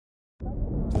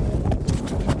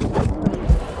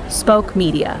Spoke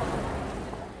Media.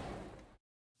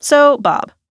 So,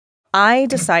 Bob, I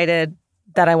decided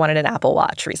that I wanted an Apple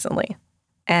Watch recently.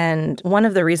 And one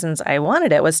of the reasons I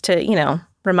wanted it was to,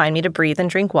 remind me to breathe and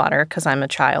drink water because I'm a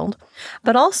child.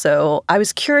 But also, I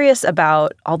was curious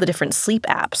about all the different sleep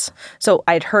apps. So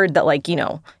I'd heard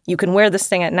that, you can wear this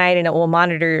thing at night and it will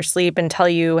monitor your sleep and tell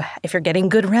you if you're getting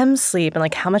good REM sleep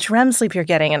and, how much REM sleep you're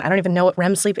getting. And I don't even know what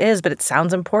REM sleep is, but it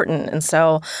sounds important. And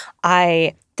so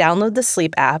I download the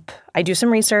sleep app. I do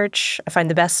some research. I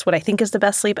find what I think is the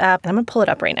best sleep app. And I'm going to pull it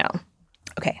up right now.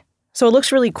 Okay. So it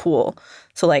looks really cool.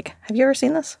 So, have you ever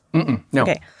seen this? No.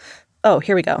 Okay. Oh,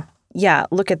 here we go. Yeah,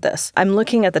 look at this. I'm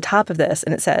looking at the top of this,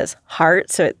 and it says heart.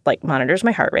 So it, monitors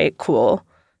my heart rate. Cool.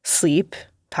 Sleep.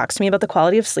 Talks to me about the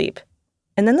quality of sleep.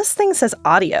 And then this thing says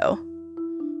audio.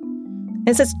 And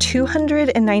it says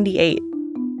 298.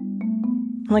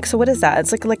 I'm like, so what is that?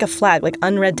 It's like a flag,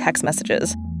 unread text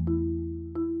messages.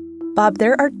 Bob,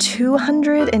 there are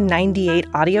 298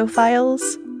 audio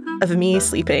files of me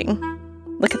sleeping.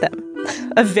 Look at them.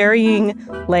 Of varying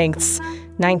lengths.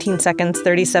 19 seconds,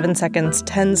 37 seconds,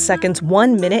 10 seconds,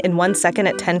 1 minute and 1 second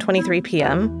at 10:23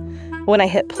 p.m. When I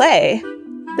hit play,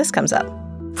 this comes up.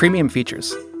 Premium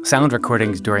features. Sound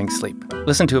recordings during sleep.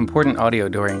 Listen to important audio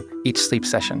during each sleep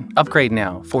session. Upgrade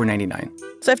now, $4.99.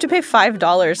 So I have to pay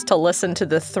 $5 to listen to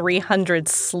the 300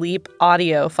 sleep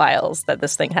audio files that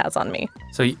this thing has on me.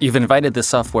 So you've invited this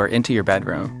software into your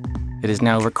bedroom. It has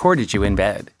now recorded you in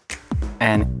bed.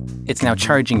 And it's now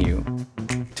charging you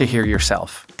to hear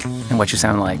yourself and what you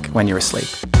sound like when you're asleep.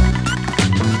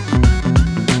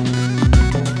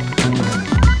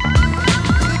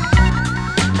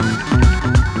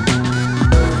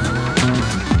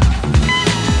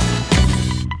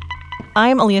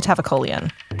 I'm Aaliyah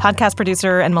Tavakolian, podcast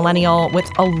producer and millennial with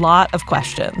a lot of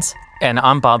questions. And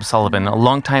I'm Bob Sullivan, a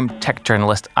longtime tech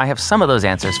journalist. I have some of those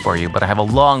answers for you, but I have a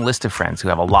long list of friends who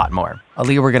have a lot more.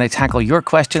 Aaliyah, we're going to tackle your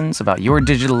questions about your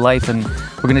digital life, and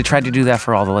we're going to try to do that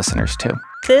for all the listeners, too.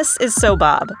 This is So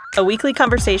Bob, a weekly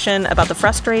conversation about the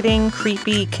frustrating,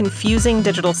 creepy, confusing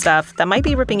digital stuff that might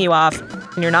be ripping you off,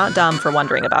 and you're not dumb for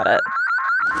wondering about it.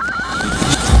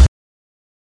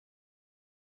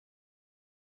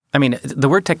 I mean, the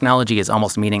word technology is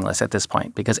almost meaningless at this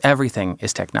point because everything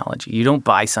is technology. You don't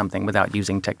buy something without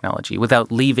using technology, without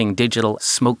leaving digital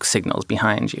smoke signals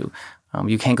behind you.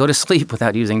 You can't go to sleep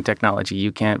without using technology.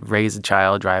 You can't raise a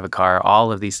child, drive a car,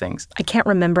 all of these things. I can't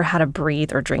remember how to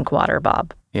breathe or drink water,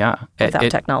 Bob. Yeah.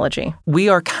 Without technology. We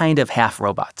are kind of half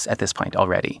robots at this point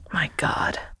already. My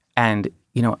God. And,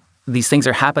 these things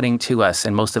are happening to us,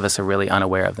 and most of us are really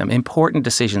unaware of them. Important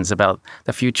decisions about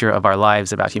the future of our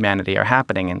lives, about humanity, are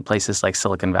happening in places like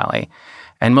Silicon Valley.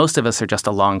 And most of us are just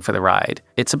along for the ride.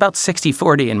 It's about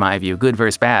 60-40 in my view, good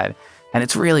versus bad. And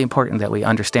it's really important that we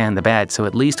understand the bad, so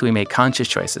at least we make conscious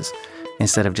choices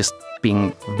instead of just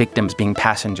being victims, being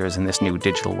passengers in this new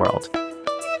digital world.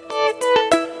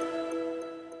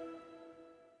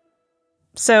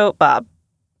 So, Bob,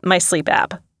 my sleep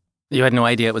app. You had no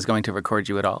idea it was going to record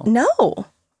you at all? No.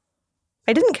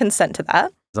 I didn't consent to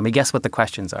that. Let me guess what the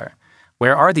questions are.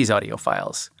 Where are these audio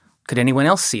files? Could anyone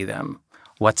else see them?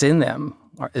 What's in them?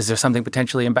 Or is there something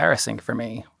potentially embarrassing for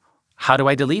me? How do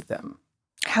I delete them?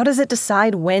 How does it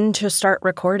decide when to start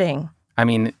recording? I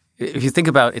mean, if you think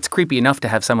about it, it's creepy enough to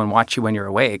have someone watch you when you're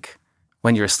awake.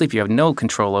 When you're asleep, you have no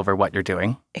control over what you're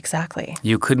doing. Exactly.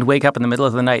 You couldn't wake up in the middle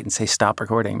of the night and say, stop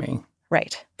recording me.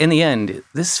 Right. In the end,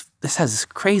 this has this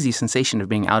crazy sensation of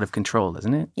being out of control,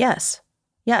 doesn't it? Yes.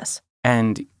 Yes.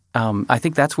 And I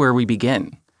think that's where we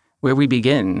begin. Where we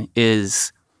begin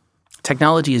is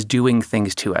technology is doing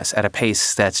things to us at a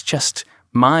pace that's just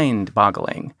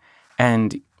mind-boggling.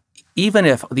 And even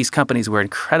if these companies were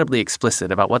incredibly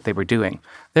explicit about what they were doing,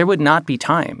 there would not be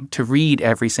time to read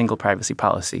every single privacy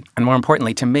policy. And more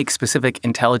importantly, to make specific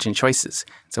intelligent choices.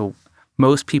 So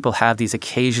most people have these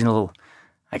occasional,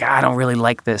 I don't really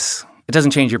like this. It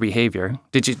doesn't change your behavior.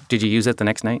 Did you use it the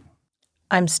next night?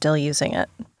 I'm still using it.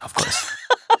 Of course.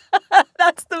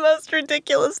 That's the most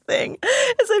ridiculous thing,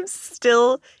 is I'm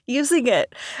still using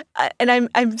it. And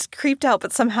I'm creeped out,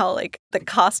 but somehow the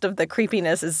cost of the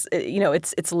creepiness is,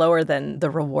 it's lower than the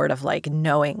reward of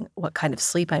knowing what kind of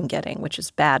sleep I'm getting, which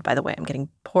is bad, by the way. I'm getting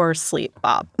poor sleep,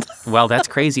 Bob. Well, that's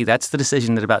crazy. That's the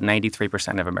decision that about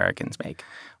 93% of Americans make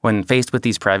when faced with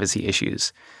these privacy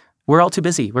issues. We're all too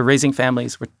busy. We're raising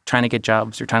families. We're trying to get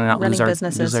jobs. We're trying to not lose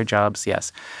our jobs.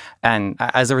 Yes. And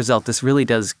as a result, this really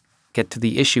does get to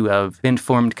the issue of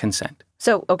informed consent.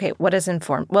 So, okay, what is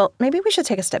informed? Well, maybe we should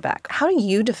take a step back. How do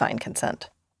you define consent?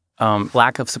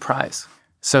 Lack of surprise.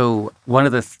 So one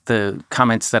of the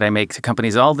comments that I make to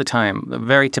companies all the time, a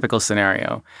very typical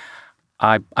scenario,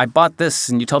 I bought this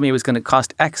and you told me it was going to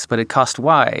cost X, but it cost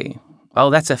Y. Oh,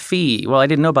 that's a fee. Well, I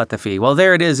didn't know about the fee. Well,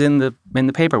 there it is in the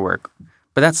paperwork,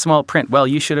 but that's small print. Well,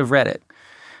 you should have read it.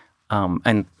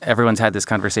 And everyone's had this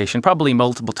conversation probably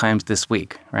multiple times this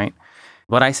week, right?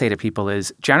 What I say to people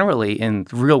is generally in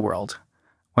the real world,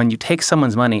 when you take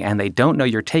someone's money and they don't know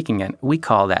you're taking it, we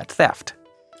call that theft.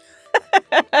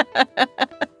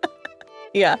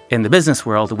 Yeah. In the business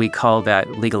world, we call that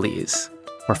legalese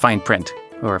or fine print,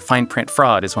 or fine print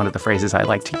fraud is one of the phrases I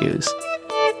like to use.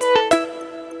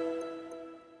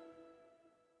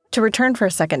 To return for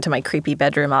a second to my creepy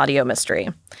bedroom audio mystery,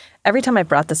 every time I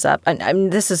brought this up, and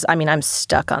I'm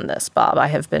stuck on this, Bob. I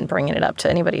have been bringing it up to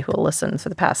anybody who will listen for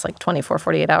the past 24,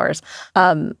 48 hours.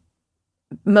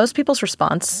 Most people's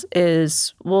response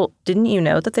is, well, didn't you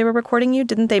know that they were recording you?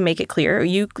 Didn't they make it clear?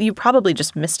 You probably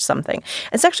just missed something.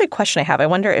 It's actually a question I have. I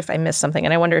wonder if I missed something,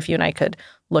 and I wonder if you and I could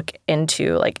look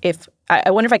into,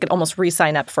 I wonder if I could almost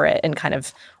re-sign up for it and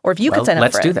or if you could sign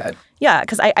up for it. Let's do that. Yeah,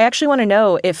 because I actually want to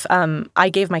know if I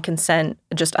gave my consent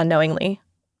just unknowingly,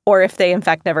 or if they, in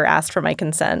fact, never asked for my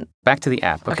consent. Back to the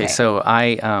app. Okay. So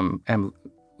I am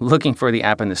looking for the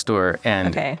app in the store, and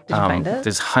okay. Did you find it?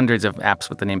 There's hundreds of apps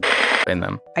with the name in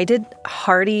them. I did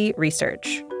hardy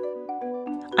research.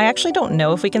 I actually don't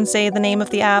know if we can say the name of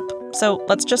the app, so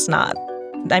let's just not.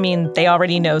 I mean, they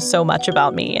already know so much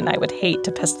about me, and I would hate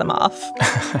to piss them off.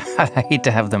 I hate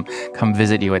to have them come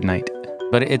visit you at night.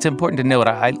 But it's important to note,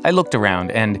 I looked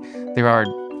around, and there are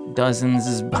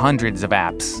dozens, hundreds of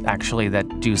apps, actually,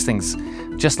 that do things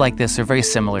just like this or very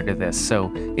similar to this.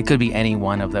 So it could be any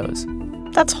one of those.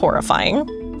 That's horrifying.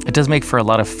 It does make for a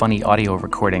lot of funny audio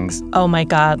recordings. Oh my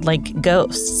God, like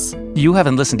ghosts. You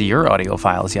haven't listened to your audio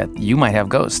files yet. You might have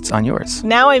ghosts on yours.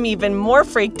 Now I'm even more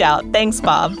freaked out. Thanks,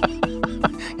 Bob.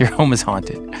 Your home is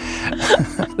haunted.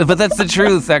 But that's the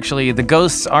truth, actually. The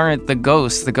ghosts aren't the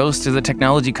ghosts. The ghosts are the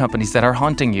technology companies that are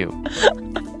haunting you.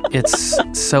 It's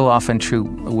so often true.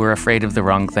 We're afraid of the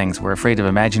wrong things. We're afraid of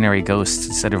imaginary ghosts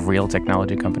instead of real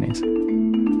technology companies.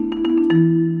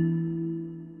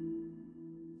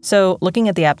 So, looking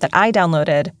at the app that I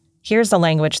downloaded, here's the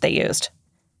language they used.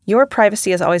 Your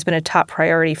privacy has always been a top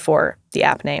priority for the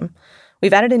app name.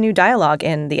 We've added a new dialogue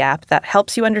in the app that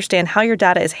helps you understand how your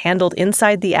data is handled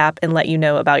inside the app and let you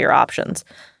know about your options.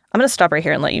 I'm going to stop right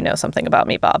here and let you know something about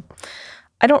me, Bob.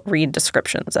 I don't read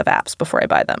descriptions of apps before I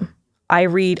buy them. I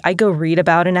go read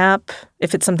about an app,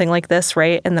 if it's something like this,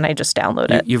 right? And then I just download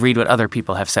it. You read what other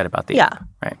people have said about the app.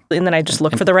 Right. And then I just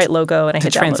look for the right logo and I hit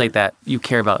download. To translate that, you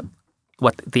care about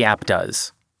what the app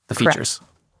does, the features.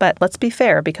 Correct. But let's be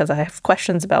fair, because I have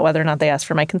questions about whether or not they asked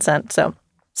for my consent. So,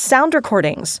 sound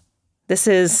recordings. This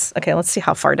is, okay, let's see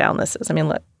how far down this is. I mean,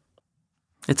 look.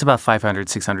 It's about 500,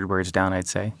 600 words down, I'd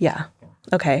say. Yeah.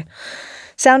 Okay.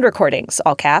 Sound recordings,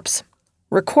 all caps.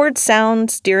 Record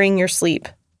sounds during your sleep.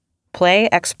 Play,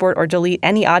 export, or delete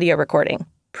any audio recording.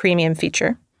 Premium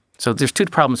feature. So there's two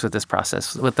problems with this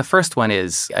process. What the first one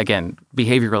is, again,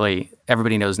 behaviorally,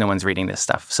 everybody knows no one's reading this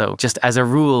stuff. So just as a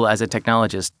rule, as a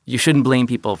technologist, you shouldn't blame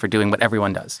people for doing what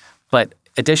everyone does. But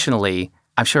additionally,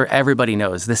 I'm sure everybody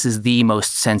knows this is the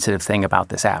most sensitive thing about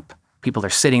this app. People are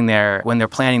sitting there when they're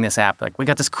planning this app, like, we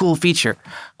got this cool feature.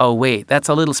 Oh, wait, that's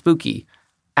a little spooky.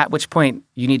 At which point,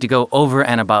 you need to go over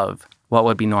and above what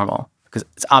would be normal, because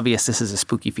it's obvious this is a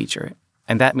spooky feature.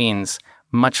 And that means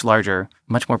much larger,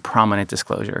 much more prominent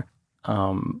disclosure.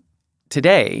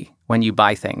 Today, when you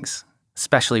buy things,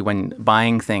 especially when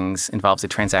buying things involves a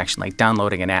transaction like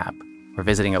downloading an app or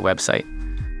visiting a website,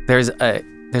 there's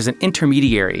an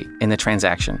intermediary in the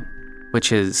transaction,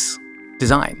 which is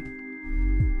design.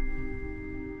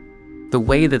 The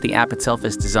way that the app itself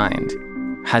is designed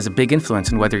has a big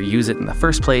influence on whether you use it in the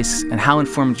first place and how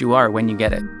informed you are when you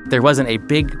get it. There wasn't a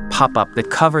big pop-up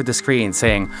that covered the screen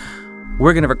saying,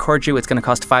 we're going to record you, it's going to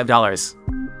cost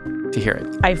 $5 to hear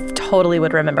it. I totally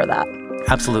would remember that.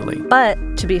 Absolutely. But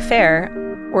to be fair,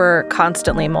 we're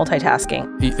constantly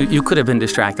multitasking. You could have been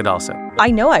distracted also.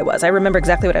 I know I was. I remember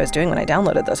exactly what I was doing when I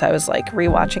downloaded this. I was like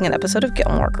rewatching an episode of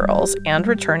Gilmore Girls and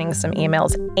returning some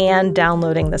emails and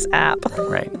downloading this app.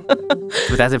 Right.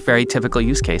 But that's a very typical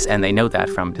use case, and they know that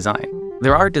from design.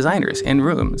 There are designers in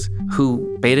rooms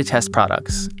who beta test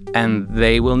products, and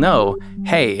they will know,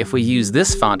 hey, if we use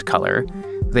this font color,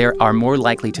 they are more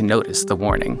likely to notice the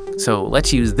warning. So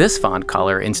let's use this font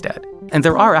color instead. And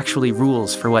there are actually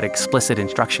rules for what explicit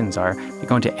instructions are. You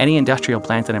go into any industrial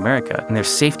plant in America, and there's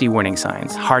safety warning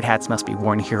signs. Hard hats must be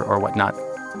worn here or whatnot.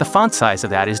 The font size of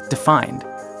that is defined.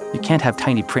 You can't have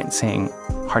tiny print saying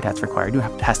hard hat's required.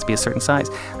 It has to be a certain size.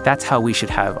 That's how we should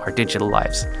have our digital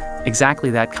lives. Exactly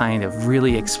that kind of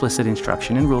really explicit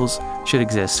instruction and rules should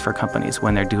exist for companies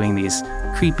when they're doing these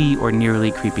creepy or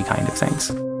nearly creepy kind of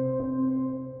things.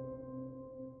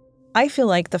 I feel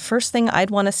like the first thing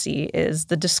I'd want to see is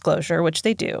the disclosure, which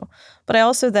they do. But I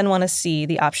also then want to see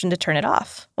the option to turn it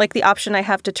off, like the option I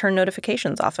have to turn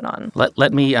notifications off and on.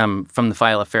 Let me, from the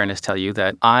file of fairness, tell you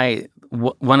that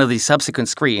one of the subsequent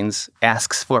screens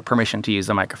asks for permission to use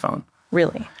the microphone.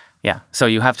 Really? Yeah. So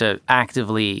you have to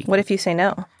actively... What if you say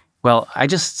no? Well, I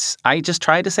just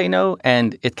tried to say no,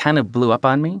 and it kind of blew up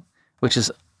on me, which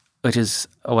is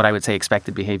what I would say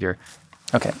expected behavior.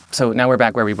 Okay. So now we're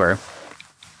back where we were.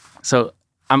 So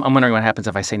I'm wondering what happens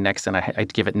if I say next and I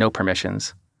give it no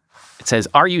permissions. It says,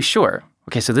 "Are you sure?"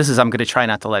 Okay, so I'm going to try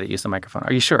not to let it use the microphone.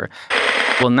 "Are you sure?"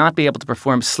 Will not be able to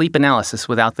perform sleep analysis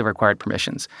without the required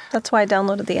permissions. That's why I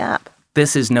downloaded the app.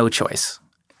 This is no choice.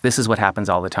 This is what happens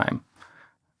all the time.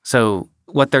 So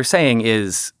what they're saying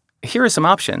is, here are some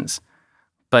options,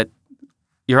 but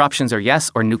your options are yes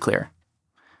or nuclear.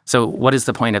 So what is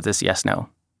the point of this yes-no?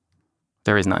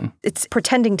 There is none. It's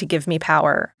pretending to give me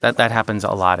power. That happens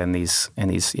a lot in these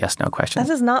yes-no questions.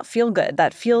 That does not feel good.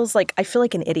 That feels like I feel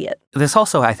like an idiot. This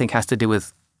also, I think, has to do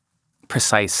with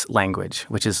precise language,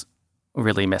 which is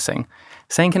really missing.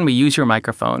 Saying, "Can we use your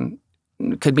microphone?"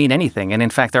 could mean anything. And in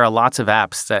fact, there are lots of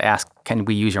apps that ask, "Can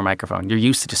we use your microphone?" You're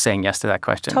used to just saying yes to that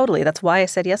question. Totally. That's why I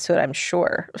said yes to it, I'm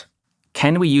sure.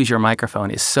 "Can we use your microphone?"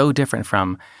 is so different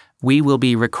from, "We will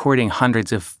be recording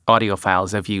hundreds of audio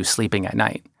files of you sleeping at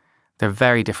night." They're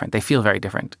very different. They feel very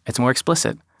different. It's more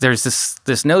explicit. There's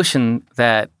this notion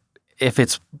that if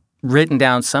it's written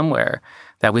down somewhere,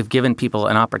 that we've given people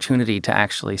an opportunity to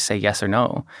actually say yes or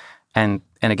no. And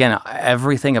again,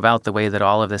 everything about the way that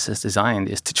all of this is designed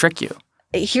is to trick you.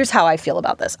 Here's how I feel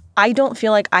about this. I don't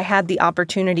feel like I had the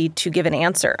opportunity to give an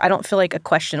answer. I don't feel like a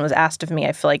question was asked of me.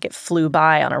 I feel like it flew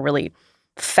by on a really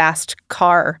fast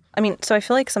car. So I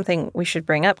feel like something we should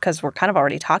bring up, because we're kind of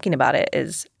already talking about it,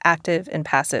 is active and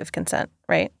passive consent,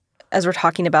 right? As we're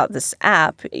talking about this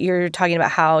app, you're talking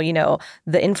about how,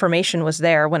 the information was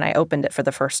there when I opened it for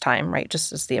the first time, right?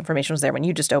 Just as the information was there when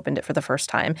you just opened it for the first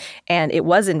time. And it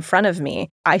was in front of me.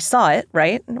 I saw it,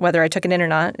 right? Whether I took it in or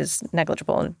not is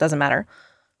negligible and doesn't matter.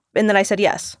 And then I said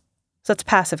yes. So that's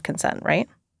passive consent, right?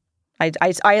 I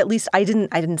at least I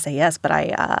didn't say yes, but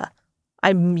I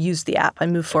used the app. I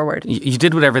moved forward. You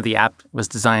did whatever the app was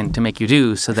designed to make you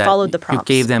do, so that followed the prompts.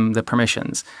 You gave them the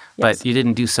permissions. Yes. But you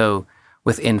didn't do so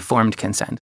with informed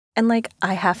consent. And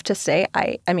I have to say,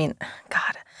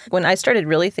 God, when I started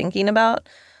really thinking about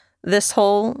this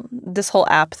whole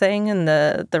app thing and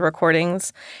the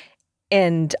recordings,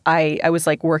 and I was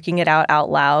working it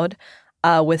out loud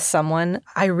with someone,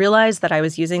 I realized that I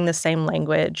was using the same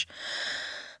language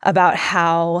about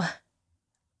how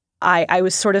I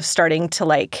was sort of starting to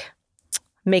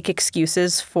make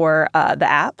excuses for the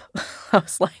app. I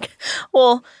was like,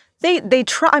 well, they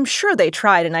try. I'm sure they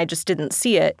tried, and I just didn't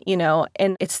see it,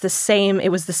 And it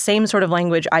was the same sort of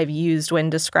language I've used when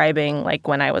describing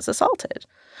when I was assaulted,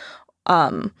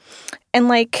 and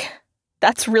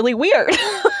that's really weird.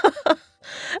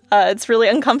 It's really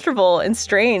uncomfortable and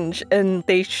strange, and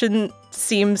they shouldn't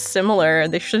seem similar.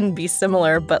 They shouldn't be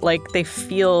similar, but they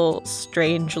feel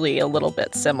strangely a little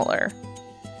bit similar.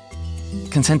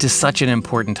 Consent is such an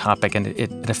important topic, and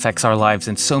it affects our lives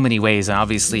in so many ways. And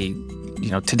obviously,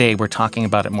 today we're talking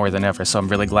about it more than ever. So I'm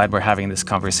really glad we're having this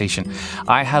conversation.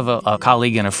 I have a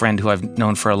colleague and a friend who I've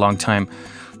known for a long time,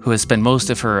 who has spent most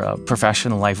of her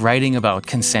professional life writing about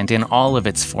consent in all of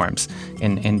its forms,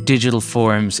 in digital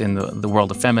forms, in the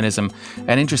world of feminism,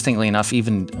 and interestingly enough,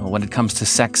 even when it comes to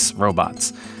sex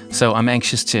robots. So I'm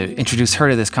anxious to introduce her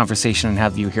to this conversation and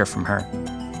have you hear from her.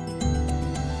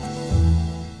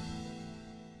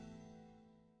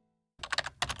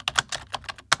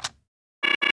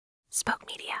 Spoke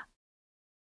Media.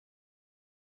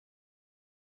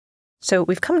 So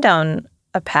we've come down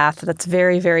a path that's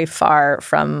very, very far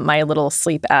from my little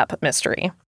sleep app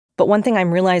mystery. But one thing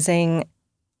I'm realizing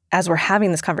as we're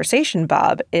having this conversation,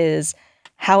 Bob, is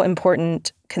how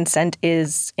important consent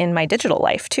is in my digital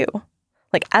life, too.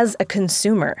 As a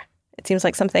consumer, it seems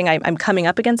like something I'm coming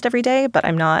up against every day, but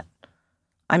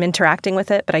I'm interacting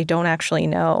with it, but I don't actually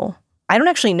know. I don't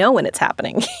actually know when it's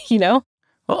happening,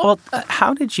 Well,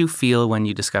 how did you feel when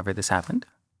you discovered this happened?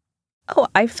 Oh,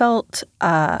 I felt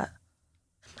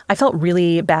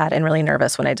really bad and really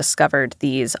nervous when I discovered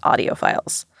these audio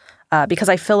files because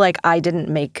I feel like I didn't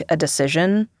make a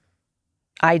decision.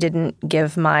 I didn't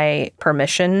give my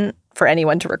permission for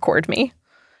anyone to record me.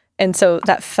 And so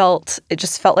it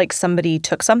just felt like somebody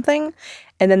took something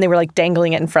and then they were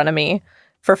dangling it in front of me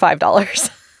for $5.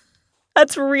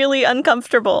 That's really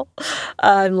uncomfortable.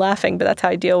 I'm laughing, but that's how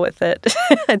I deal with it.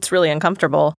 It's really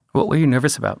uncomfortable. What were you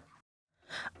nervous about?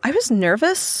 I was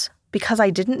nervous because I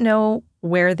didn't know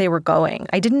where they were going.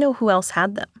 I didn't know who else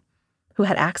had them, who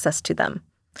had access to them.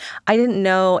 I didn't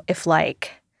know if,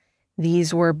 like,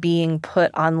 these were being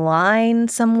put online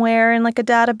somewhere in, like, a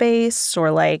database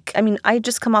or, like, I mean, I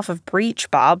just come off of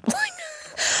Breach, Bob.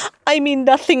 I mean,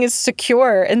 nothing is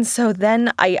secure. And so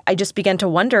then I just began to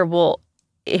wonder, well,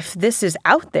 if this is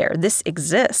out there, this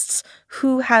exists,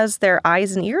 who has their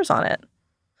eyes and ears on it?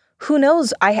 Who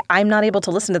knows? I'm not able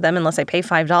to listen to them unless I pay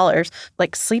 $5.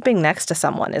 Like, sleeping next to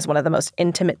someone is one of the most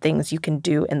intimate things you can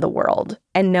do in the world.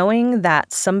 And knowing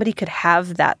that somebody could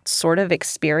have that sort of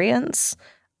experience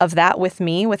of that with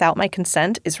me without my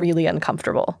consent is really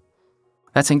uncomfortable.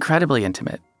 That's incredibly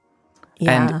intimate.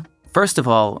 Yeah. And first of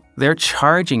all, they're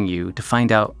charging you to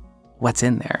find out what's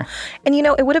in there. And,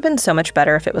 it would have been so much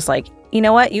better if it was like, you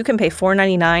know what? You can pay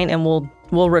 $4.99 and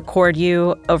we'll record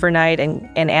you overnight and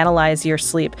analyze your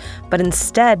sleep. But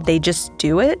instead, they just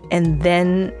do it, and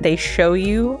then they show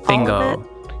you all of it,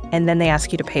 and then they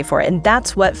ask you to pay for it. And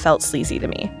that's what felt sleazy to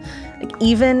me. Like,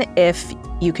 even if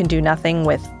you can do nothing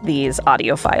with these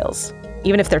audio files,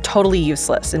 even if they're totally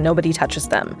useless and nobody touches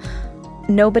them,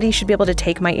 nobody should be able to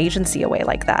take my agency away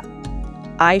like that.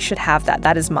 I should have that.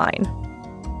 That is mine.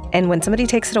 And when somebody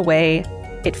takes it away,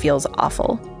 it feels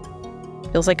awful.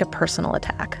 It feels like a personal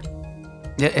attack.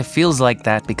 Yeah, it feels like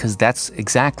that because that's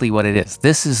exactly what it is.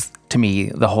 This is, to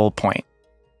me, the whole point.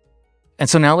 And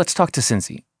so now let's talk to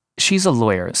Cinzia. She's a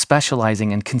lawyer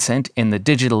specializing in consent in the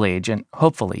digital age, and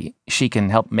hopefully she can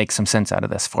help make some sense out of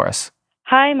this for us.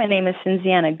 Hi, my name is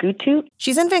Cinziana Gutu.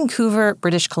 She's in Vancouver,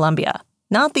 British Columbia,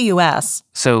 not the U.S.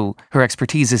 So her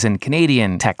expertise is in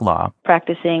Canadian tech law.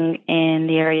 Practicing in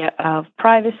the area of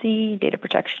privacy, data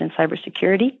protection, and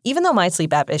cybersecurity. Even though my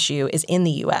sleep app issue is in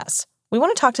the U.S., we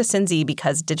want to talk to Cinzia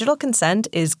because digital consent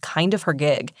is kind of her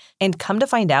gig. And come to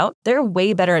find out, they're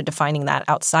way better at defining that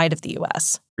outside of the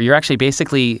U.S. You're actually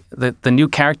basically the new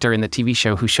character in the TV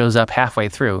show who shows up halfway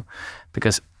through,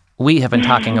 because we have been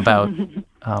talking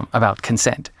about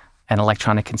consent and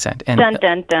electronic consent. And dun,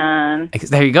 dun, dun.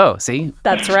 There you go. See?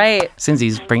 That's right.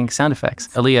 Cinzia's bringing sound effects.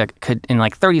 Aaliyah, in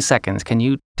like 30 seconds, can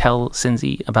you tell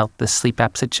Cinzia about the sleep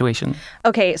app situation?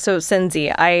 Okay, so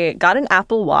Cinzia, I got an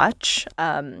Apple Watch.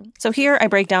 So here I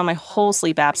break down my whole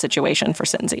sleep app situation for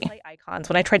Cinzia. Play icons.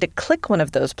 When I tried to click one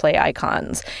of those play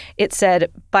icons, it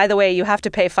said, by the way, you have to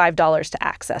pay $5 to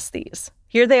access these.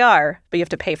 Here they are, but you have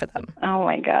to pay for them. Oh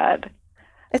my God.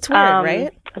 It's weird,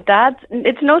 right?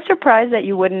 It's no surprise that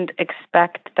you wouldn't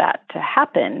expect that to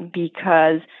happen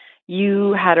because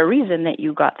you had a reason that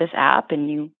you got this app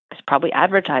and it's probably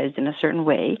advertised in a certain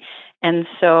way. And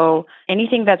so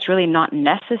anything that's really not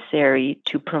necessary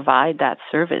to provide that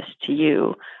service to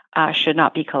you should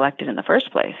not be collected in the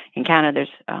first place. In Canada,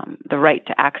 there's the right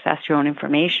to access your own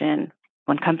information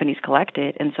when companies collect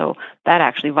it. And so that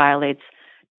actually violates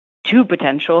two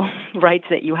potential rights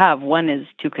that you have. One is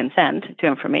to consent to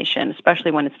information, especially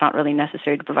when it's not really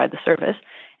necessary to provide the service.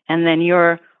 And then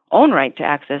your own right to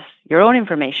access your own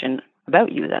information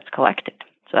about you that's collected.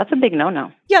 So that's a big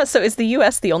no-no. Yeah, so is the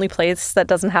U.S. the only place that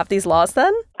doesn't have these laws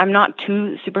then? I'm not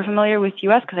too super familiar with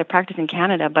U.S. because I practice in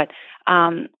Canada, but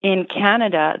in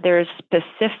Canada, there is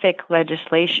specific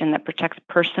legislation that protects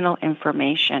personal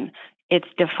information. It's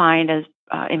defined as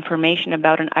information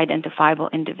about an identifiable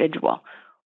individual,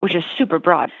 which is super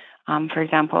broad. For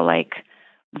example, like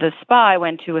the spa I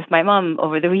went to with my mom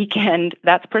over the weekend,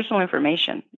 that's personal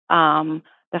information.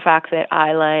 The fact that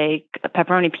I like a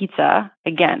pepperoni pizza,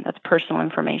 again, that's personal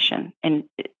information and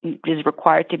it is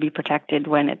required to be protected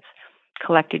when it's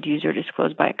collected, used, or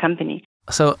disclosed by a company.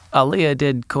 So Aaliyah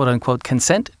did, quote unquote,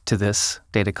 consent to this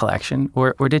data collection,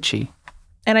 or did she?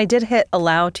 And I did hit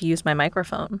allow to use my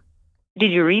microphone.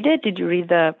 Did you read it? Did you read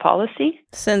the policy?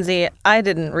 Cinzia, I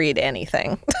didn't read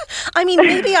anything. I mean,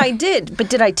 maybe I did, but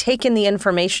did I take in the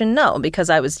information? No, because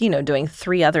I was, doing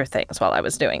 3 other things while I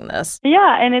was doing this.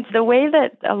 Yeah, and it's the way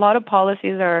that a lot of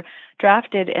policies are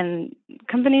drafted, and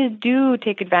companies do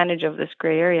take advantage of this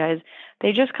gray area, is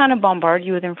they just kind of bombard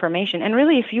you with information. And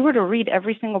really, if you were to read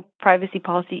every single privacy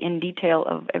policy in detail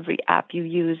of every app you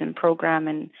use and program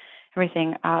and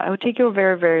everything, it would take you a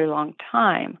very, very long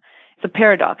time. It's a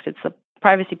paradox. It's a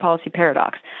privacy policy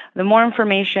paradox. The more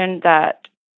information that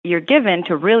you're given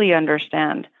to really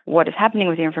understand what is happening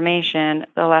with the information,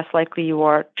 the less likely you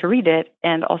are to read it,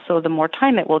 and also the more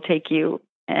time it will take you,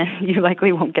 and you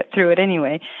likely won't get through it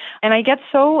anyway. And I get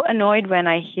so annoyed when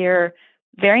I hear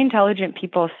very intelligent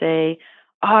people say,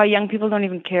 oh, young people don't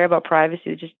even care about privacy.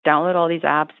 They just download all these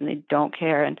apps and they don't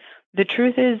care. And the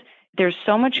truth is, there's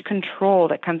so much control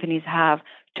that companies have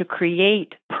to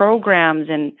create programs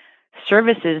and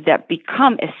services that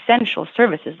become essential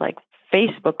services. Like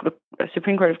Facebook, the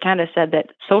Supreme Court of Canada said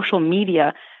that social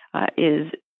media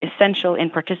is essential in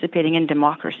participating in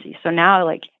democracy. So now,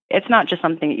 like, it's not just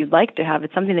something that you'd like to have,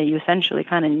 it's something that you essentially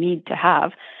kind of need to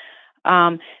have.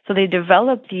 So they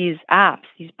develop these apps,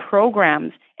 these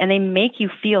programs, and they make you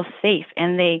feel safe,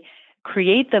 and they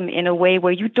create them in a way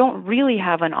where you don't really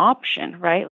have an option,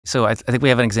 right? So I think we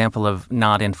have an example of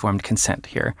not informed consent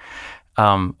here.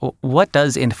 What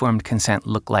does informed consent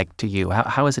look like to you?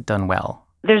 How is it done well?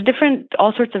 There's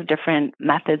all sorts of different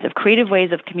methods of creative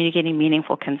ways of communicating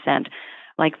meaningful consent.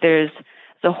 Like there's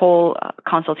the whole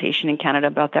consultation in Canada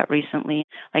about that recently.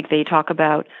 Like they talk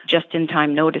about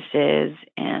just-in-time notices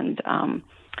and...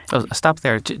 Stop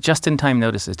there. Just-in-time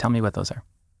notices. Tell me what those are.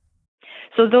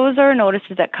 So those are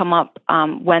notices that come up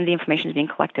when the information is being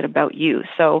collected about you.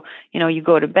 So, you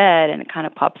go to bed and it kind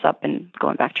of pops up, and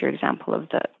going back to your example of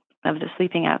the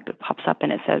sleeping app, it pops up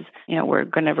and it says, we're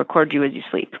going to record you as you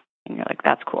sleep. And you're like,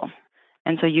 that's cool.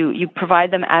 And so you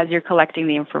provide them as you're collecting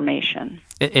the information.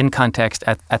 In context,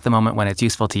 at the moment when it's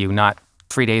useful to you, not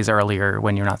 3 days earlier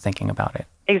when you're not thinking about it.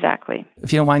 Exactly.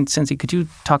 If you don't mind, Cinzee, could you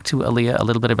talk to Aaliyah a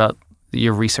little bit about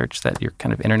your research that you're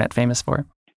kind of internet famous for?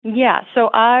 Yeah, so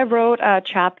I wrote a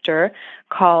chapter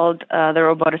called The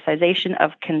Roboticization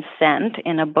of Consent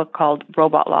in a book called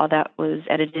Robot Law that was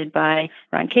edited by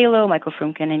Ryan Calo, Michael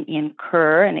Frumkin, and Ian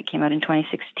Kerr, and it came out in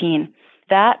 2016.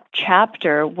 That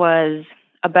chapter was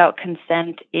about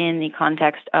consent in the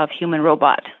context of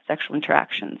human-robot sexual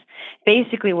interactions.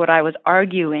 Basically, what I was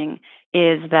arguing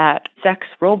is that sex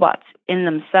robots in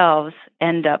themselves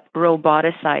end up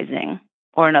roboticizing,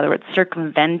 or in other words,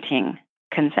 circumventing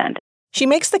consent. She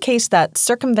makes the case that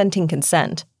circumventing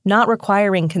consent, not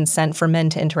requiring consent for men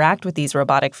to interact with these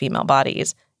robotic female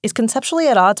bodies, is conceptually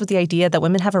at odds with the idea that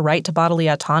women have a right to bodily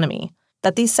autonomy,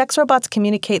 that these sex robots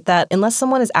communicate that unless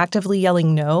someone is actively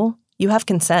yelling no, you have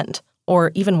consent,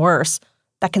 or even worse,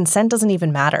 that consent doesn't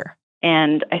even matter.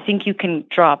 And I think you can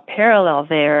draw a parallel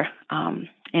there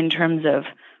in terms of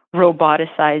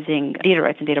roboticizing data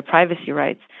rights and data privacy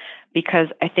rights, because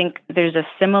I think there's a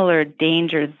similar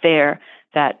danger there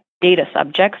that data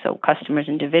subjects, so customers,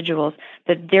 individuals,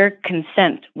 that their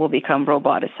consent will become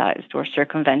roboticized or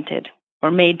circumvented or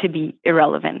made to be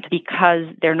irrelevant because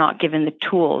they're not given the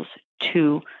tools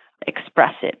to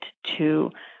express it,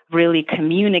 to really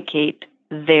communicate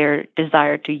their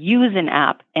desire to use an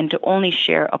app and to only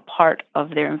share a part of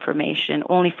their information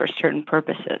only for certain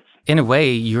purposes. In a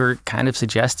way, you're kind of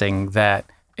suggesting that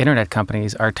internet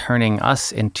companies are turning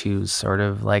us into sort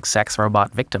of like sex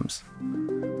robot victims.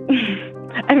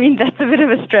 I mean, that's a bit of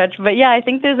a stretch, but yeah, I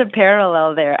think there's a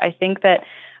parallel there. I think that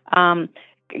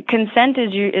consent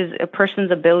is a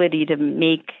person's ability to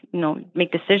make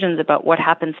decisions about what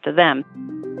happens to them.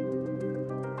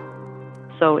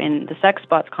 So in the sex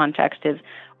bots context is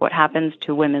what happens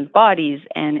to women's bodies,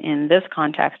 and in this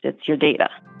context, it's your data.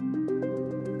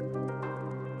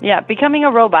 Yeah, becoming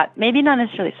a robot, maybe not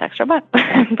necessarily a sex robot,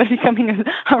 but becoming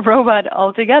a robot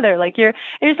altogether. Like you're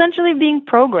essentially being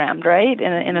programmed, right,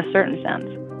 in a certain sense.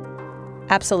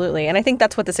 Absolutely. And I think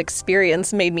that's what this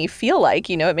experience made me feel like.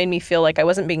 It made me feel like I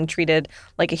wasn't being treated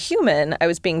like a human. I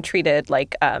was being treated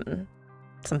like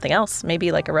something else,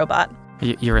 maybe like a robot.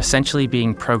 You're essentially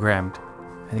being programmed.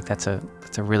 I think that's a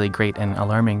really great and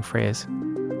alarming phrase.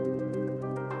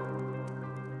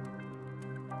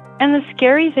 And the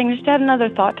scary thing, just to add another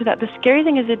thought to that, the scary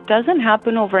thing is it doesn't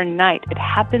happen overnight. It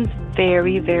happens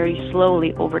very, very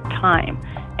slowly over time.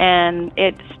 And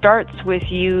it starts with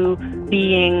you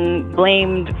being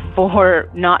blamed for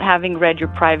not having read your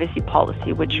privacy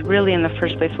policy, which really in the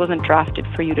first place wasn't drafted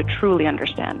for you to truly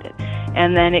understand it.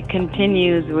 And then it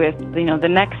continues with, the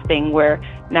next thing where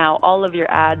now all of your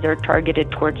ads are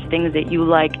targeted towards things that you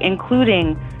like,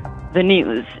 including the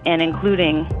news and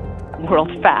including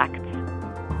world facts.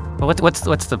 Well, what's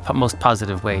the most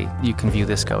positive way you can view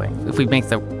this going? If we make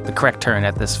the correct turn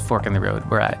at this fork in the road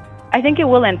we're at. I think it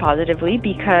will end positively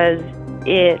because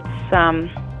it's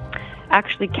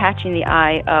actually catching the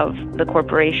eye of the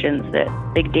corporations, that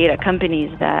big data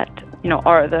companies that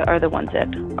are the ones that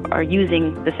are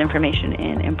using this information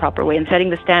in an improper way and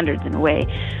setting the standards in a way.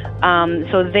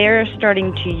 So they're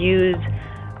starting to use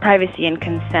privacy and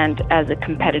consent as a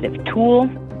competitive tool.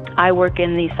 I work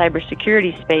in the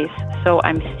cybersecurity space, so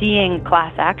I'm seeing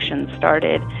class actions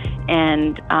started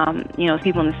and,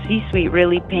 people in the C-suite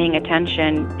really paying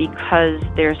attention because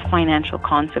there's financial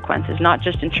consequences, not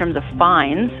just in terms of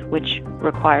fines, which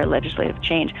require legislative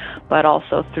change, but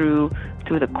also through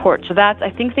the court. So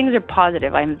I think things are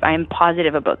positive. I'm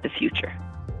positive about the future.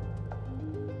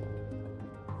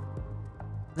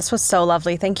 This was so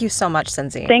lovely. Thank you so much,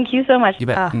 Cindy. Thank you so much. You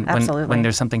bet. And absolutely. When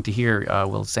there's something to hear,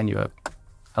 we'll send you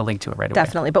a link to it right away.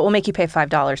 Definitely, but we'll make you pay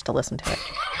 $5 to listen to it.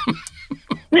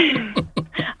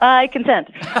 I consent.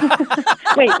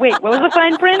 Wait, what was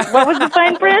the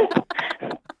fine print?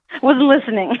 Wasn't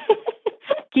listening.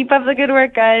 Keep up the good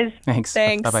work, guys. Thanks.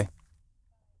 Bye-bye.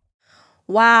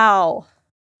 Wow.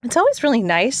 It's always really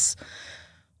nice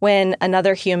when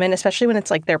another human, especially when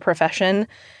it's like their profession,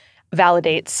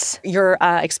 validates your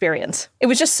experience. It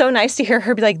was just so nice to hear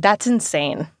her be like, that's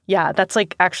insane. Yeah, that's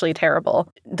like actually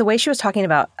terrible. The way she was talking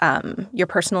about your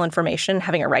personal information,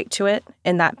 having a right to it,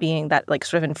 and that being that like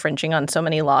sort of infringing on so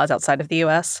many laws outside of the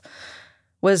US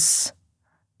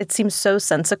it seems so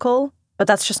sensical, but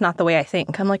that's just not the way I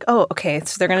think. I'm like, oh, okay,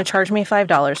 so they're going to charge me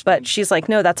 $5. But she's like,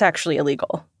 no, that's actually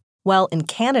illegal. Well, in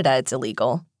Canada, it's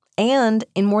illegal. And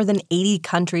in more than 80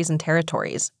 countries and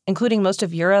territories, including most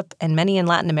of Europe and many in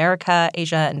Latin America,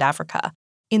 Asia, and Africa.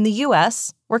 In the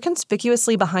U.S., we're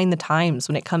conspicuously behind the times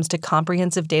when it comes to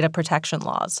comprehensive data protection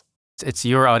laws. It's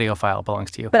your audio file,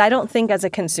 belongs to you. But I don't think as a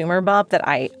consumer, Bob, that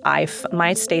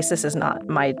my stasis is not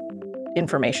my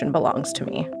information belongs to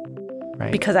me.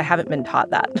 Right. Because I haven't been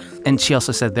taught that. And she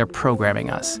also said they're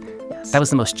programming us. Yes. That was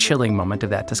the most chilling moment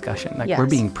of that discussion. Like, we're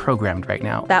being programmed right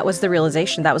now. That was the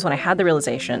realization. That was when I had the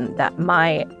realization that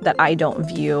I don't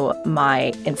view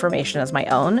my information as my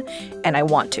own, and I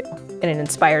want to. And it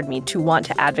inspired me to want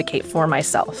to advocate for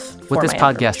myself. What this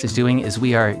podcast is doing is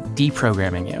we are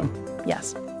deprogramming you.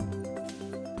 Yes.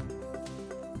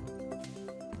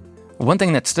 One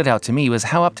thing that stood out to me was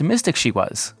how optimistic she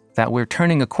was, that we're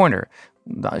turning a corner.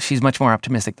 She's much more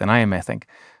optimistic than I am, I think.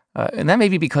 And that may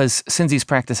be because Cindy's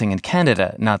practicing in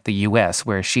Canada, not the U.S.,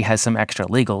 where she has some extra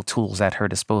legal tools at her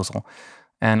disposal.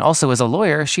 And also, as a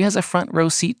lawyer, she has a front row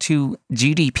seat to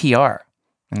GDPR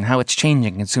and how it's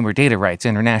changing consumer data rights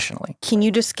internationally. Can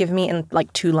you just give me in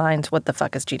like 2 lines what the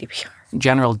fuck is GDPR?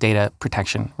 General Data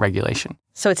Protection Regulation.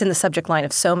 So it's in the subject line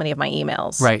of so many of my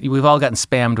emails. Right. We've all gotten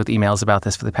spammed with emails about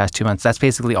this for the past 2 months. That's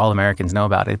basically all Americans know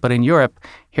about it. But in Europe,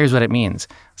 here's what it means.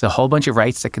 It's a whole bunch of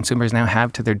rights that consumers now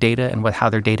have to their data and how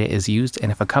their data is used.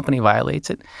 And if a company violates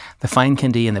it, the fine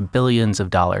can be in the billions of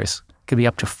dollars. It could be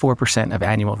up to 4% of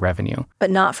annual revenue.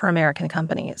 But not for American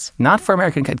companies. Not for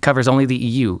American. It covers only the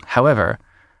EU. However,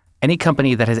 any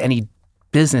company that has any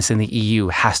business in the EU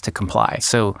has to comply.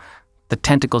 So the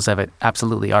tentacles of it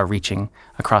absolutely are reaching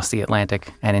across the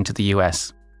Atlantic and into the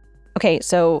U.S. Okay,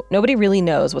 so nobody really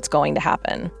knows what's going to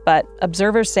happen, but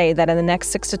observers say that in the next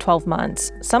 6 to 12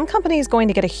 months, some company is going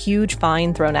to get a huge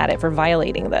fine thrown at it for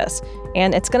violating this,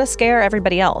 and it's going to scare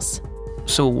everybody else.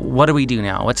 So what do we do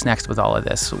now? What's next with all of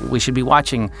this? We should be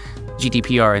watching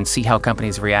GDPR and see how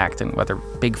companies react and whether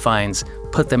big fines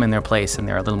put them in their place and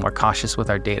they're a little more cautious with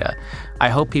our data. I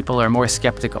hope people are more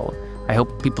skeptical. I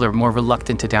hope people are more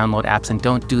reluctant to download apps and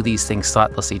don't do these things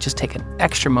thoughtlessly. Just take an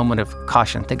extra moment of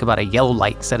caution. Think about a yellow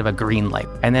light instead of a green light.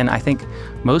 And then I think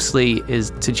mostly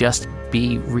is to just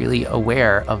be really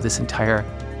aware of this entire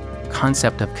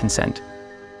concept of consent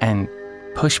and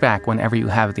push back whenever you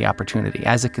have the opportunity.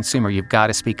 As a consumer, you've got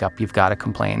to speak up, you've got to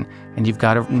complain, and you've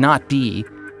got to not be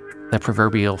the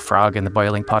proverbial frog in the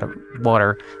boiling pot of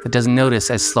water that doesn't notice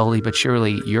as slowly but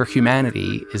surely your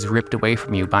humanity is ripped away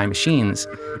from you by machines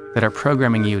that are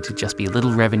programming you to just be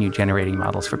little revenue-generating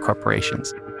models for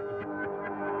corporations.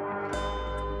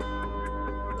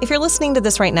 If you're listening to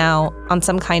this right now on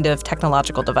some kind of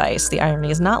technological device, the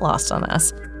irony is not lost on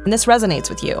us, and this resonates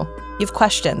with you, you have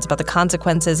questions about the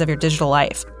consequences of your digital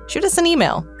life, shoot us an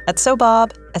email at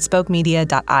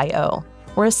sobob@spokemedia.io.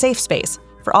 We're a safe space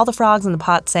for all the frogs in the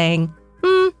pot saying,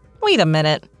 wait a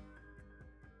minute.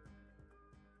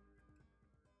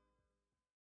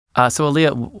 So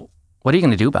Aaliyah, what are you going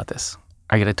to do about this?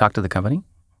 Are you going to talk to the company?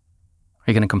 Are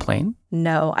you going to complain?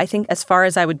 No, I think as far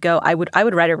as I would go, I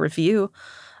would write a review.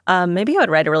 Maybe I would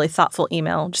write a really thoughtful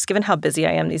email, just given how busy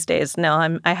I am these days.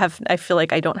 No, I feel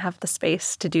like I don't have the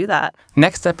space to do that.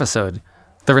 Next episode,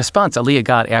 the response Aaliyah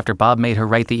got after Bob made her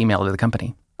write the email to the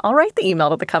company. I'll write the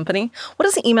email to the company. What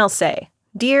does the email say?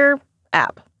 Dear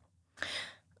app.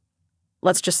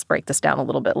 Let's just break this down a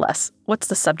little bit less. What's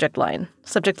the subject line?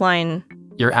 Subject line.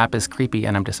 Your app is creepy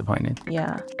and I'm disappointed.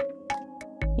 Yeah.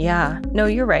 No,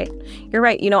 you're right. You're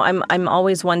right. You know, I'm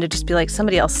always one to just be like,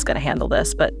 somebody else is going to handle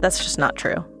this, but that's just not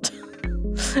true.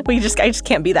 I just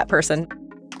can't be that person.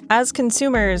 As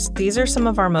consumers, these are some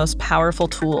of our most powerful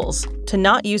tools to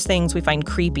not use things we find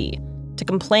creepy, to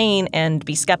complain and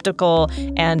be skeptical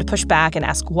and push back and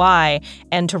ask why,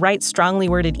 and to write strongly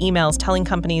worded emails telling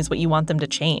companies what you want them to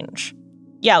change.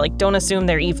 Yeah, like don't assume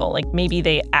they're evil. Like maybe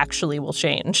they actually will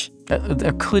change.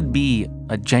 There could be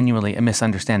genuinely a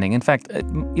misunderstanding. In fact,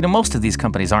 most of these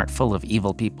companies aren't full of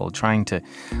evil people trying to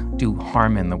do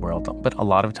harm in the world. But a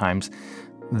lot of times,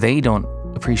 they don't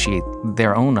appreciate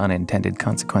their own unintended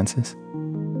consequences.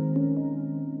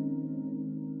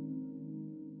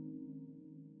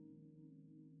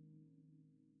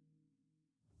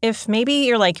 If maybe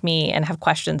you're like me and have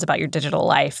questions about your digital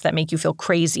life that make you feel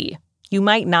crazy, you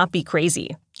might not be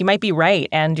crazy. You might be right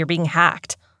and you're being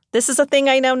hacked. This is a thing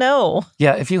I now know.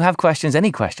 Yeah, if you have questions,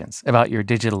 any questions about your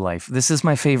digital life, this is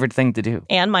my favorite thing to do.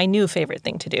 And my new favorite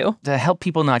thing to do. To help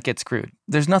people not get screwed.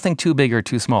 There's nothing too big or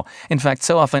too small. In fact,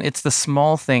 so often it's the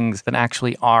small things that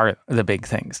actually are the big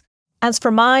things. As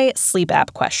for my sleep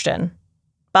app question,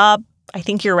 Bob, I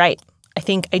think you're right. I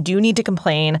think I do need to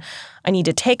complain. I need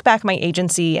to take back my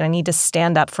agency and I need to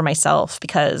stand up for myself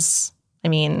because,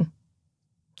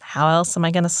 how else am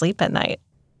I going to sleep at night?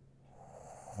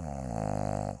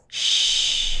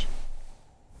 Shh.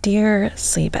 Dear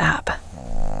Sleep App,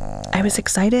 I was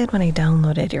excited when I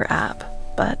downloaded your app,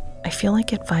 but I feel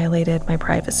like it violated my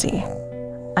privacy.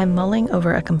 I'm mulling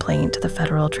over a complaint to the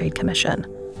Federal Trade Commission,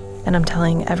 and I'm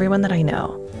telling everyone that I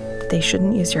know that they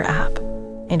shouldn't use your app,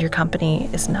 and your company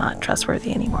is not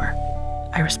trustworthy anymore.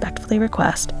 I respectfully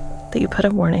request that you put a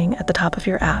warning at the top of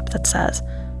your app that says,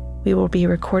 "We will be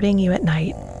recording you at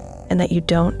night," and that you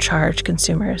don't charge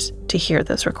consumers to hear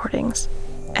those recordings.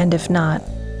 And if not,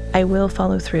 I will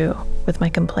follow through with my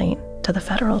complaint to the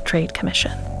Federal Trade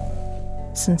Commission.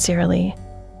 Sincerely,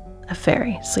 a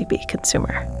very sleepy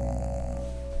consumer.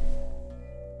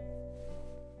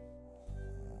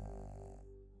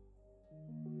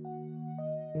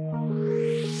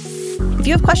 If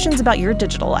you have questions about your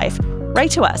digital life,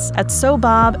 write to us at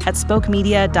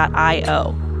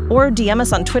sobob@spokemedia.io or DM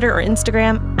us on Twitter or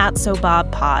Instagram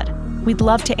 @sobobpod. We'd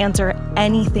love to answer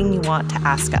anything you want to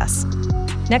ask us.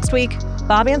 Next week,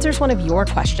 Bob answers one of your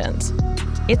questions.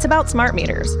 It's about smart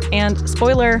meters, and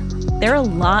spoiler, they're a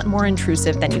lot more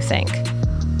intrusive than you think.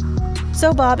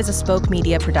 So Bob is a Spoke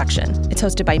Media production. It's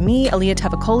hosted by me, Aaliyah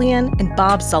Tavakolian, and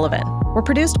Bob Sullivan. We're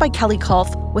produced by Kelly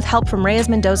Kulf with help from Reyes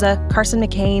Mendoza, Carson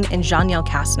McCain, and Janielle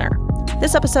Kastner.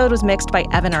 This episode was mixed by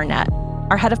Evan Arnett.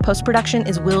 Our head of post-production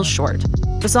is Will Short.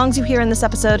 The songs you hear in this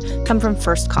episode come from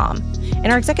First Com. And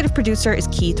our executive producer is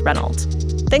Keith Reynolds.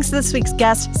 Thanks to this week's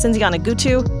guest, Cinziana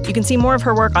Gutu. You can see more of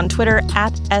her work on Twitter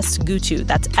 @sgutu.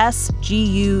 That's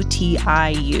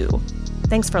SGUTIU.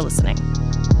 Thanks for listening.